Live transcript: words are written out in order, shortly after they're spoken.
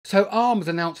So ARM has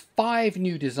announced 5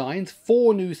 new designs,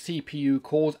 4 new CPU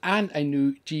cores and a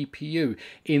new GPU.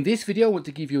 In this video I want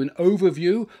to give you an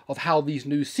overview of how these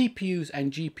new CPUs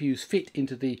and GPUs fit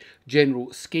into the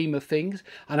general scheme of things,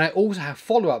 and I also have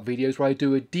follow-up videos where I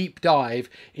do a deep dive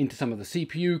into some of the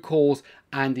CPU cores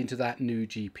and into that new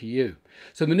GPU.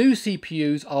 So the new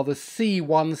CPUs are the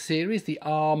C1 series, the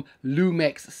ARM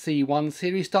Lumex C1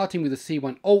 series, starting with the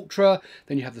C1 Ultra,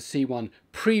 then you have the C1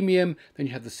 Premium, then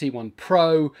you have the C1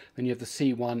 Pro, then you have the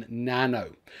C1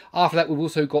 Nano. After that we've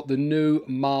also got the new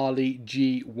Mali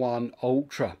G1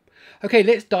 Ultra. Okay,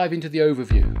 let's dive into the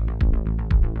overview.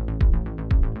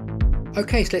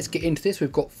 Okay, so let's get into this.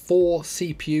 We've got 4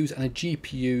 CPUs and a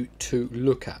GPU to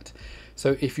look at.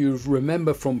 So if you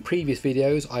remember from previous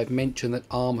videos, I've mentioned that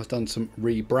ARM has done some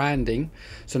rebranding.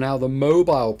 So now the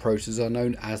mobile processors are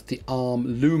known as the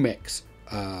ARM Lumex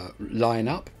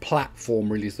lineup.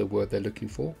 Platform really is the word they're looking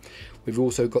for. We've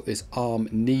also got this ARM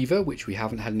Neva, which we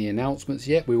haven't had any announcements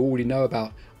yet. We already know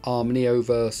about ARM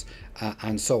Neoverse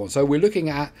and so on. So we're looking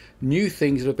at new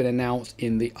things that have been announced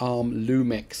in the ARM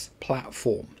Lumex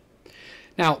platform.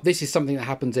 Now, this is something that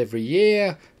happens every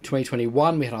year.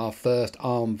 2021, we had our first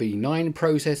ARM v9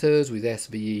 processors with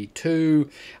SME2,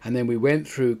 and then we went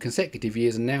through consecutive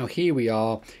years, and now here we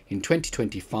are in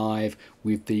 2025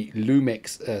 with the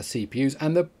Lumex CPUs.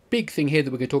 And the big thing here that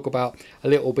we're going to talk about a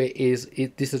little bit is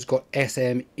this has got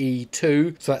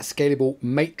SME2, so that's Scalable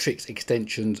Matrix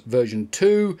Extensions version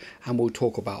 2, and we'll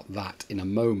talk about that in a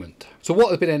moment. So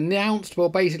what has been announced? Well,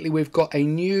 basically we've got a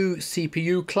new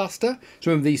CPU cluster.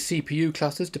 So remember, these CPU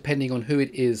clusters, depending on who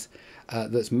it is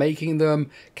that's making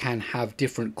them, can have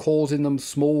different cores in them: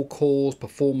 small cores,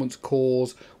 performance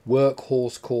cores,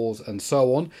 workhorse cores, and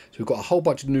so on. So we've got a whole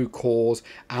bunch of new cores,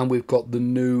 and we've got the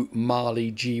new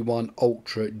Mali G1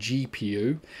 Ultra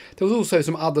GPU. There was also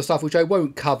some other stuff which I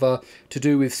won't cover to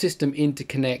do with system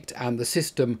interconnect and the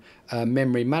system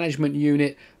memory management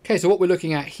unit. Okay, so what we're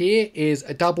looking at here is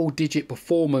a double-digit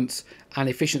performance and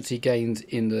efficiency gains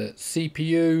in the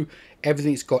CPU.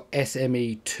 Everything's got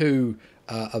SME2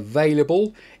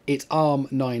 available. It's ARM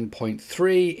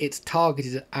 9.3. It's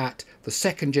targeted at the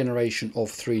 2nd generation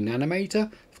of 3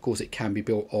 nanometer. Of course, it can be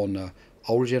built on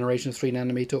older generation of 3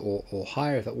 nanometer or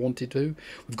higher if that wanted to.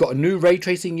 We've got a new ray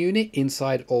tracing unit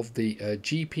inside of the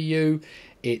GPU.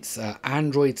 It's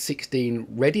Android 16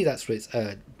 ready. That's what it's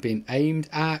been aimed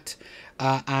at.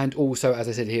 And also, as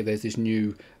I said here, there's this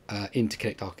new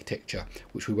interconnect architecture,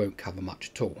 which we won't cover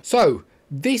much at all. So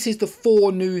this is the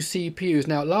 4 new CPUs.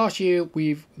 Now, last year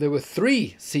there were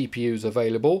 3 CPUs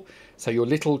available. So your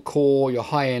little core, your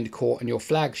high-end core, and your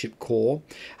flagship core.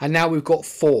 And now we've got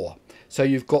 4. So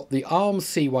you've got the ARM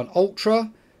C1 Ultra,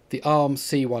 the ARM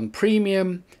C1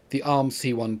 Premium, the ARM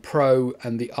C1 Pro,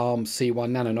 and the ARM C1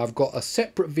 Nano. And I've got a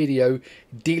separate video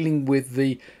dealing with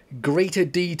the greater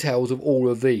details of all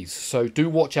of these. So do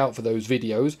watch out for those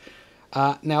videos.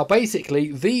 Now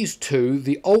basically these two,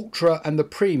 the Ultra and the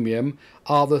Premium,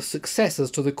 are the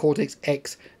successors to the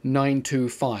Cortex-X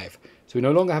 925. So we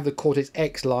no longer have the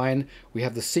Cortex-X line, we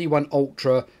have the C1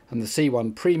 Ultra and the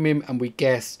C1 Premium, and we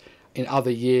guess in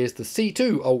other years the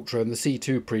C2 Ultra and the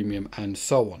C2 Premium, and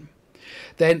so on.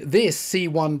 Then this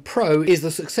C1 Pro is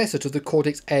the successor to the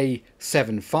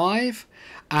Cortex-A75,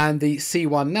 and the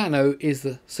C1 Nano is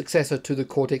the successor to the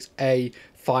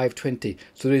Cortex-A520.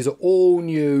 So these are all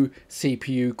new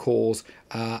CPU cores,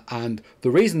 and the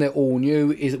reason they're all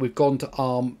new is that we've gone to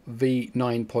ARM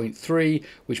v9.3,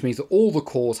 which means that all the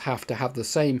cores have to have the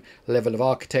same level of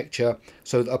architecture,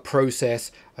 so that a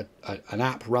process, an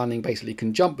app running, basically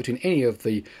can jump between any of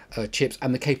the chips,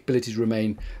 and the capabilities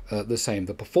remain the same.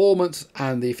 The performance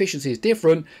and the efficiency is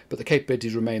different, but the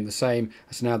capabilities remain the same.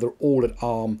 So now they're all at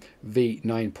ARM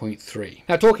v9.3.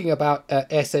 Now, talking about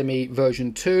SME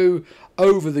version 2,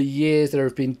 over the years there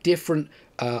have been different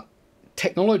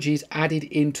technologies added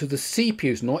into the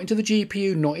CPUs, not into the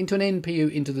GPU, not into an NPU,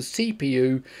 into the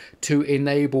CPU, to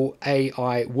enable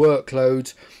AI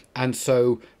workloads. And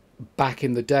so back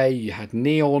in the day you had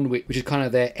Neon, which is kind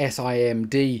of their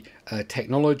SIMD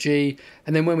technology,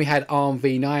 and then when we had ARM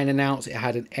v9 announced, it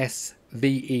had an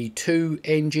SVE2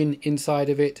 engine inside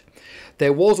of it.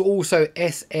 There was also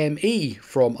SME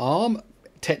from ARM,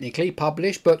 technically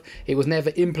published, but it was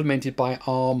never implemented by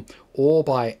ARM or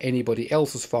by anybody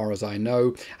else as far as I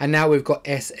know. And now we've got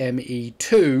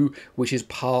SME2, which is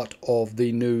part of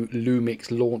the new Lumix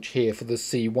launch here for the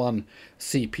C1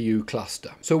 CPU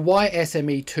cluster. So why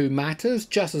SME2 matters,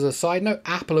 just as a side note,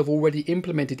 Apple have already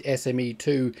implemented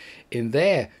SME2 in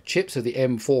their chips. So the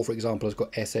M4, for example, has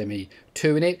got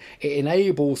SME2 in it. It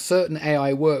enables certain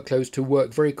AI workloads to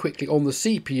work very quickly on the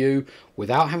CPU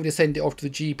without having to send it off to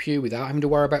the GPU, without having to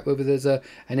worry about whether there's an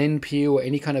NPU or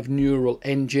any kind of neural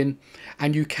engine.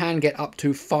 And you can get up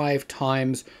to 5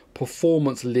 times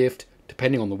performance lift,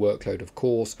 depending on the workload, of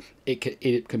course.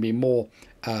 It can be more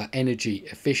energy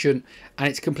efficient, and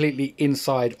it's completely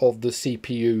inside of the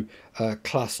CPU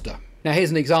cluster. Now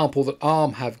here's an example that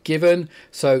ARM have given.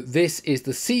 So this is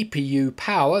the CPU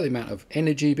power, the amount of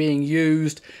energy being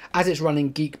used as it's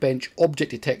running Geekbench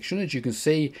object detection. As you can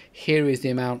see, here is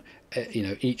the amount,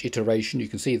 each iteration, you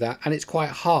can see that, and it's quite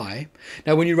high.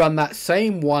 Now when you run that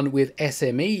same one with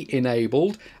SME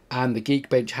enabled, and the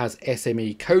Geekbench has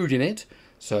SME code in it,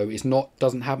 so it's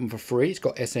doesn't happen for free, it's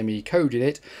got SME code in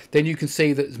it, then you can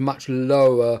see that it's much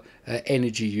lower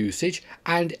energy usage,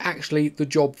 and actually the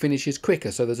job finishes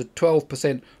quicker. So there's a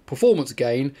 12% performance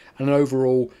gain and an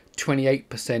overall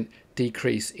 28%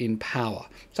 decrease in power.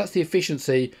 So that's the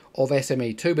efficiency of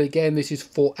SME2, but again, this is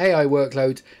for AI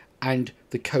workloads, and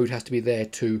the code has to be there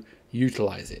to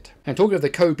utilize it. And talking of the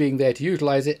code being there to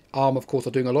utilize it, ARM of course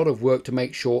are doing a lot of work to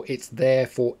make sure it's there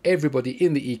for everybody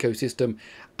in the ecosystem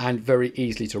and very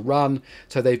easily to run.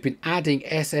 So they've been adding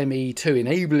SME2,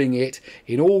 enabling it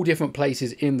in all different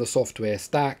places in the software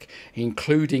stack,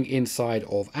 including inside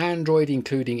of Android,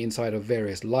 including inside of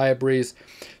various libraries.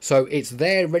 So it's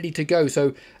there ready to go.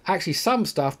 So actually some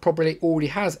stuff probably already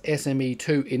has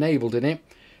SME2 enabled in it.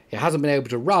 It hasn't been able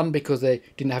to run because they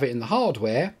didn't have it in the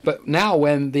hardware, but now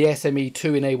when the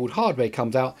SME2 enabled hardware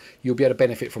comes out, you'll be able to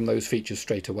benefit from those features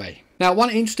straight away. Now,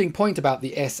 one interesting point about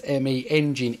the SME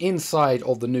engine inside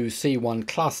of the new C1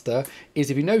 cluster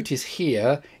is, if you notice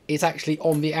here, it's actually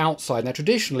on the outside. Now,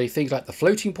 traditionally, things like the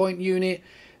floating point unit,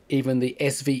 even the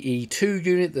SVE2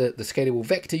 unit, the scalable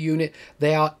vector unit,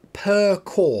 they are per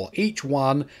core. Each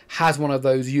one has one of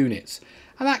those units.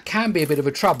 And that can be a bit of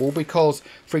a trouble because,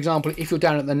 for example, if you're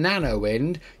down at the nano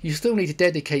end, you still need to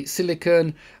dedicate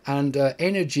silicon and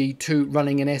energy to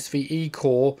running an SVE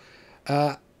core.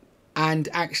 And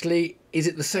actually, is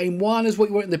it the same one as what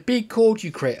you want in the big core? Do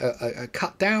you create a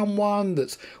cut down one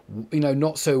that's,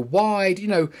 not so wide?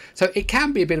 So it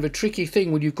can be a bit of a tricky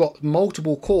thing when you've got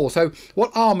multiple cores. So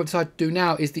what ARM have decided to do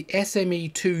now is the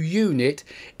SME2 unit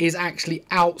is actually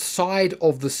outside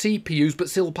of the CPUs, but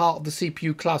still part of the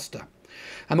CPU cluster.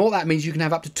 And what that means, you can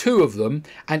have up to 2 of them,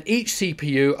 and each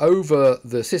CPU over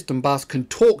the system bus can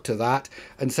talk to that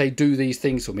and say, do these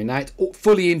things for me. Now it's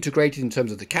fully integrated in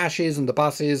terms of the caches and the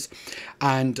buses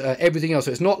and everything else.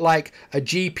 So it's not like a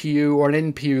GPU or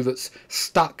an NPU that's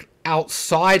stuck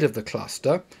outside of the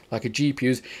cluster like a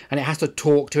GPU's, and it has to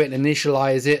talk to it and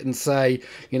initialize it and say,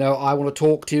 I want to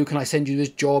talk to you, can I send you this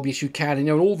job? Yes, you can. And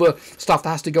all the stuff that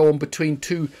has to go on between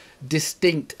 2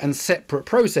 distinct and separate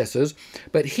processors.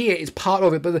 But here it's part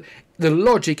of it, but the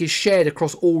logic is shared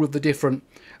across all of the different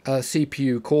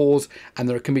CPU cores, and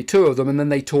there can be 2 of them, and then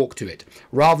they talk to it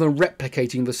rather than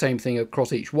replicating the same thing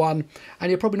across each one. And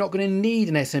you're probably not going to need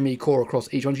an SME core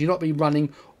across each one. You're not be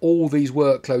running all these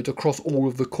workloads across all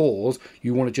of the cores.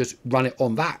 You want to just run it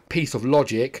on that piece of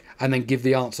logic and then give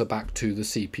the answer back to the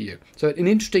CPU. So an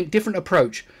interesting, different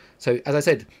approach. So as I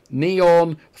said,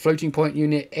 Neon, floating point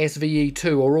unit,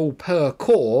 SVE2 are all per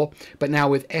core, but now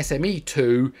with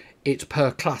SME2, it's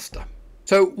per cluster.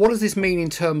 So what does this mean in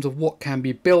terms of what can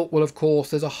be built? Well, of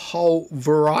course, there's a whole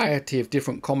variety of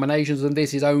different combinations, and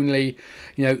this is only,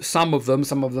 some of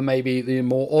them may be the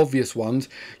more obvious ones.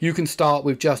 You can start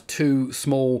with just 2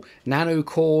 small nano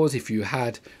cores. If you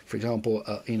had, for example,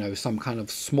 some kind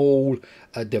of small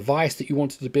device that you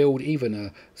wanted to build, even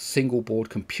a single board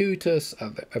computer,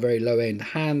 a very low end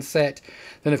handset,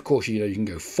 then of course, you can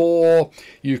go 4,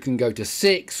 you can go to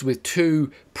 6 with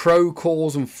 2 pro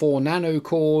cores and 4 nano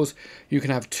cores. You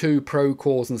can have 2 pro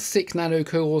cores and 6 nano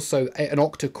cores, so an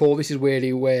octa core. This is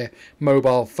really where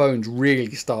mobile phones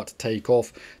really start to take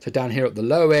off. So down here at the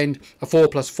low end, a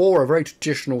 4+4, a very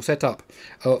traditional setup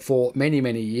for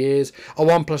many years. A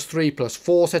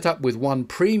 1+3+4 setup with 1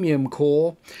 premium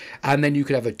core, and then you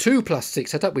could have a 2+6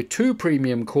 setup with 2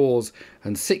 premium cores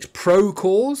and 6 pro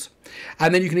cores.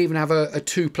 And then you can even have a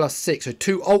 2+6, so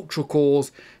 2 ultra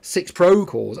cores, 6 pro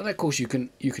cores, and of course you can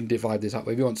divide this up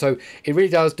if you want. So it really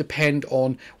does depend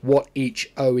on what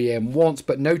each OEM wants.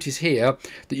 But notice here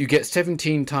that you get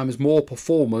 17 times more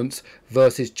performance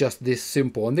versus just this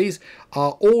simple. And these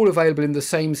are all available in the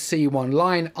same C1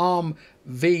 line. ARM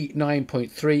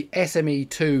v9.3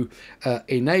 SME2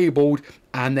 enabled,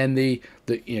 and then the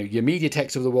your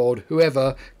MediaTeks of the world,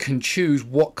 whoever, can choose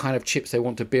what kind of chips they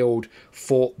want to build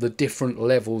for the different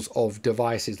levels of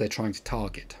devices they're trying to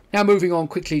target. Now moving on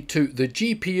quickly to the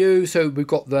GPU, so we've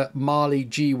got the Mali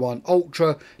G1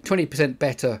 Ultra, 20%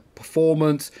 better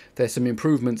performance. There's some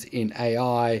improvements in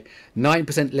AI,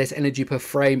 9% less energy per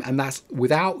frame, and that's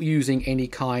without using any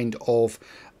kind of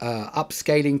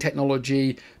upscaling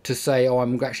technology to say, oh,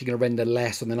 I'm actually going to render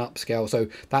less and then upscale. So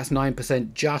that's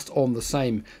 9% just on the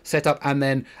same setup, and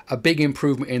then a big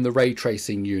improvement in the ray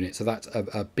tracing unit. So that's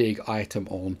a big item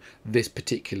on this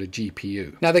particular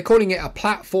GPU. Now they're calling it a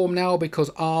platform now because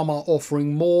ARM are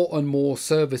offering more and more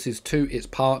services to its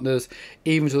partners,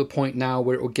 even to the point now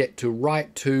where it will get to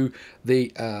write to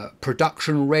the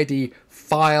production ready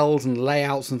files and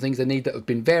layouts and things they need that have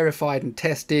been verified and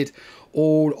tested.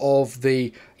 All of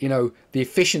the the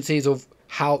efficiencies of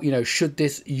how should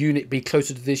this unit be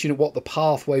closer to this unit, what the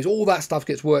pathways, all that stuff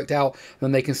gets worked out.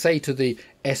 Then they can say to the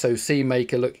SoC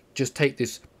maker, look, just take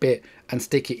this bit and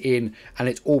stick it in, and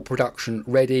it's all production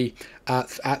ready at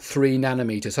 3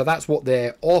 nanometers. So that's what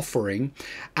they're offering,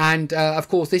 and of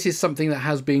course this is something that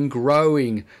has been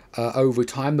growing over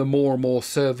time, the more and more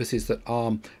services that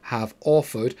ARM have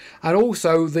offered, and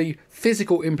also the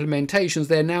physical implementations.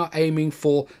 They're now aiming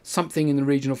for something in the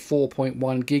region of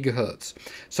 4.1 gigahertz.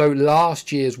 So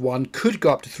last year's one could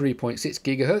go up to 3.6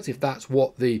 gigahertz if that's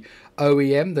what the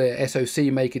OEM, the SoC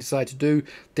maker, decide to do.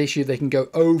 This year they can go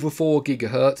over 4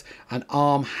 gigahertz, and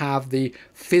ARM have the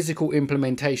physical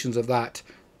implementations of that,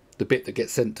 the bit that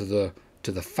gets sent to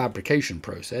the fabrication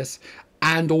process,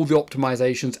 and all the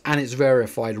optimizations, and it's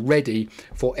verified, ready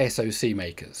for SoC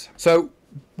makers. So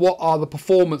what are the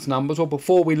performance numbers? Well,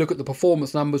 before we look at the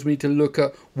performance numbers, we need to look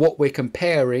at what we're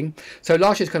comparing. So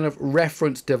last year's kind of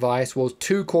reference device was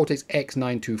 2 Cortex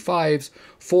X925s,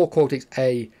 4 Cortex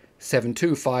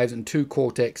A725s, and 2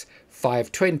 Cortex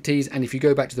 520s, and if you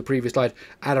go back to the previous slide,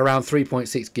 at around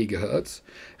 3.6 gigahertz.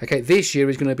 Okay, this year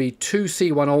is going to be 2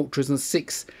 C1 Ultras and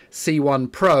 6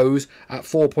 C1 Pros at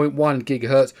 4.1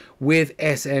 gigahertz with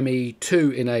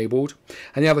SME2 enabled.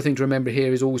 And the other thing to remember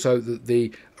here is also that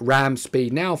the RAM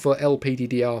speed now for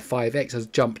LPDDR5X has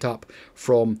jumped up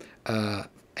from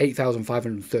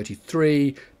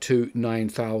 8,533 to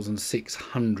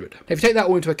 9,600. If you take that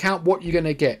all into account, what you're going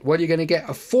to get? Well, you're going to get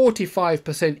a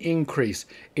 45% increase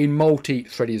in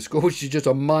multi-threaded score, which is just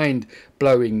a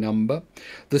mind-blowing number.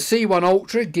 The C1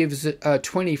 Ultra gives a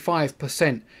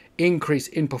 25% increase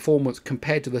in performance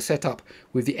compared to the setup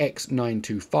with the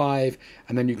X925,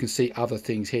 and then you can see other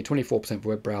things here: 24% for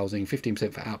web browsing,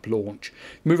 15% for app launch.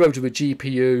 Move over to the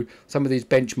GPU, some of these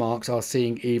benchmarks are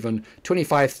seeing even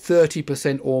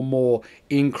 25-30% or more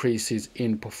increases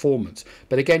in performance.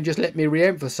 But again, just let me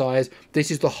re-emphasize, this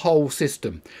is the whole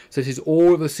system. So this is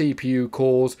all of the CPU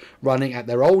cores running at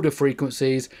their older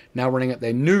frequencies, now running at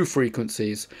their new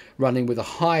frequencies, running with a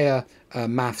higher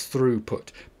maths throughput.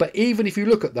 But even if you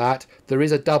look at that, there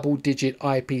is a double-digit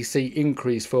IPC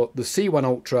increase for the C1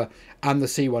 Ultra and the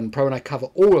C1 Pro, and I cover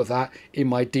all of that in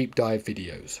my deep dive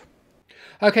videos.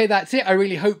 Okay, that's it. I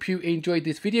really hope you enjoyed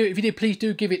this video. If you did, please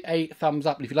do give it a thumbs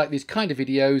up. And if you like these kind of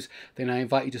videos, then I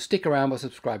invite you to stick around by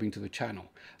subscribing to the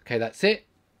channel. Okay, that's it.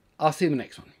 I'll see you in the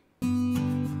next one.